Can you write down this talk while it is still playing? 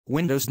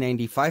Windows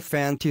 95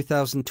 Fan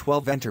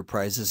 2012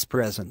 Enterprises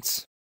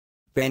Presents.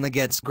 Banna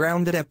Gets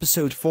Grounded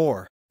Episode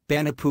 4.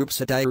 Banna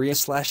poops a diarrhea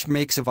 /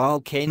 makes a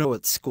volcano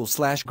at school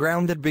 /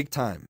 grounded big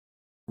time.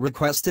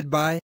 Requested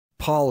by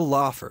Paul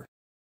Loffer.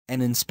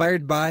 And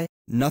inspired by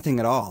nothing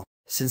at all,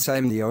 since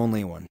I'm the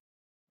only one.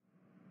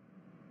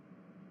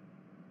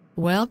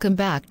 Welcome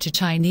back to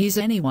Chinese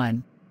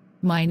Anyone.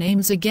 My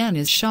name's again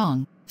is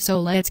Shang, so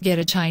let's get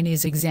a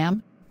Chinese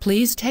exam.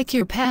 Please take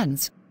your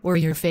pens, or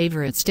your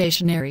favorite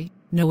stationery,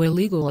 no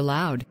illegal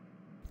allowed.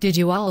 Did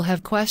you all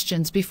have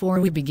questions before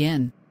we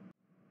begin?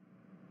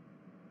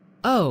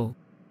 Oh,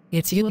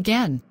 it's you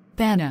again,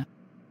 Banna.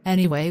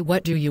 Anyway,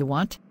 what do you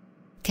want?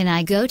 Can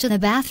I go to the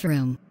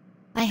bathroom?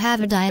 I have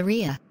a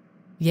diarrhea.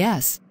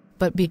 Yes,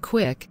 but be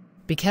quick,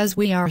 because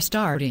we are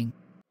starting.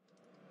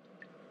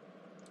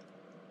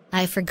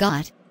 I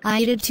forgot, I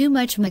ate too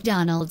much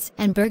McDonald's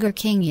and Burger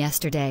King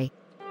yesterday.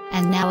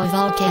 And now a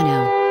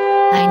volcano.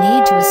 I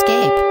need to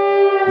escape.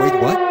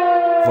 Wait, what?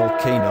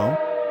 Volcano?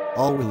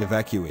 All will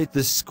evacuate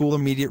this school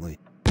immediately.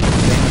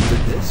 Banna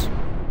did this?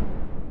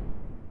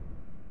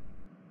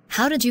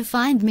 How did you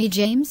find me,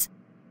 James?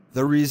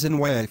 The reason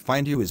why I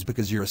find you is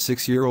because you're a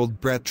 6-year-old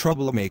brat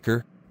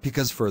troublemaker,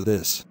 because for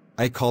this,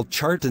 I called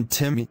Chart and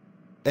Timmy.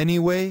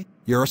 Anyway,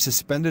 you're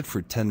suspended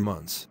for 10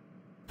 months.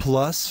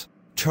 Plus,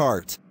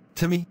 Chart,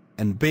 Timmy,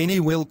 and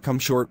Banna will come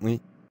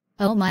shortly.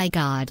 Oh my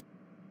god.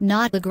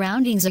 Not the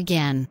groundings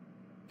again.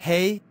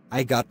 Hey,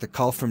 I got the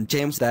call from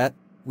James that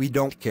we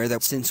don't care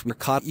that since we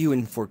caught you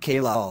in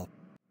 4K lol.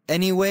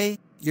 Anyway,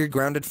 you're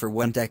grounded for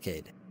 1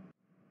 decade.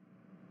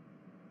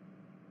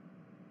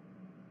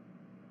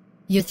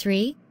 You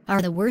three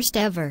are the worst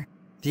ever.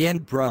 The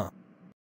end, bruh.